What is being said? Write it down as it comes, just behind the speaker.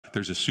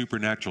there's a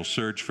supernatural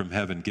surge from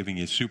heaven giving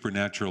you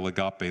supernatural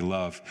agape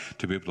love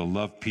to be able to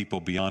love people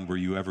beyond where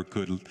you ever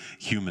could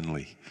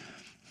humanly.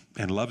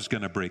 And love's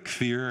going to break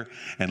fear,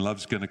 and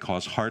love's going to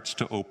cause hearts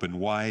to open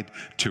wide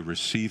to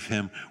receive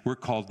him. We're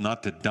called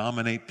not to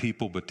dominate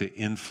people, but to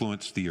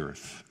influence the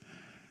earth.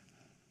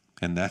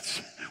 And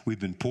we've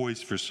been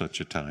poised for such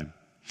a time.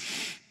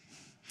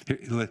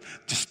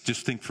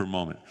 Just think for a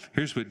moment.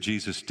 Here's what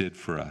Jesus did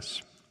for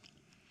us.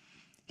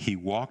 He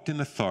walked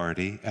in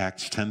authority,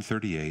 Acts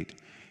 10:38,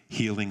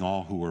 healing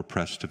all who were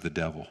oppressed of the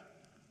devil.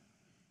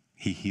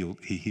 He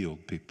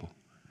healed people.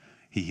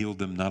 He healed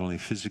them not only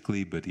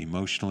physically, but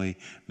emotionally,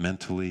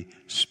 mentally,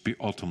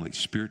 ultimately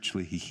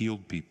spiritually. He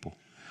healed people.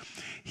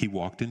 He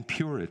walked in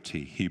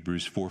purity,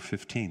 Hebrews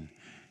 4:15.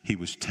 He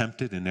was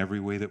tempted in every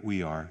way that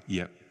we are,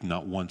 yet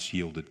not once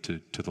yielded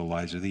to the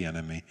lies of the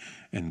enemy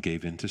and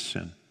gave in to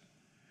sin.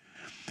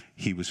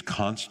 He was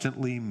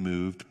constantly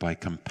moved by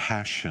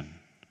compassion,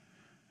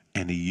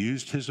 and he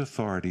used his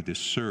authority to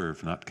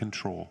serve, not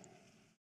control.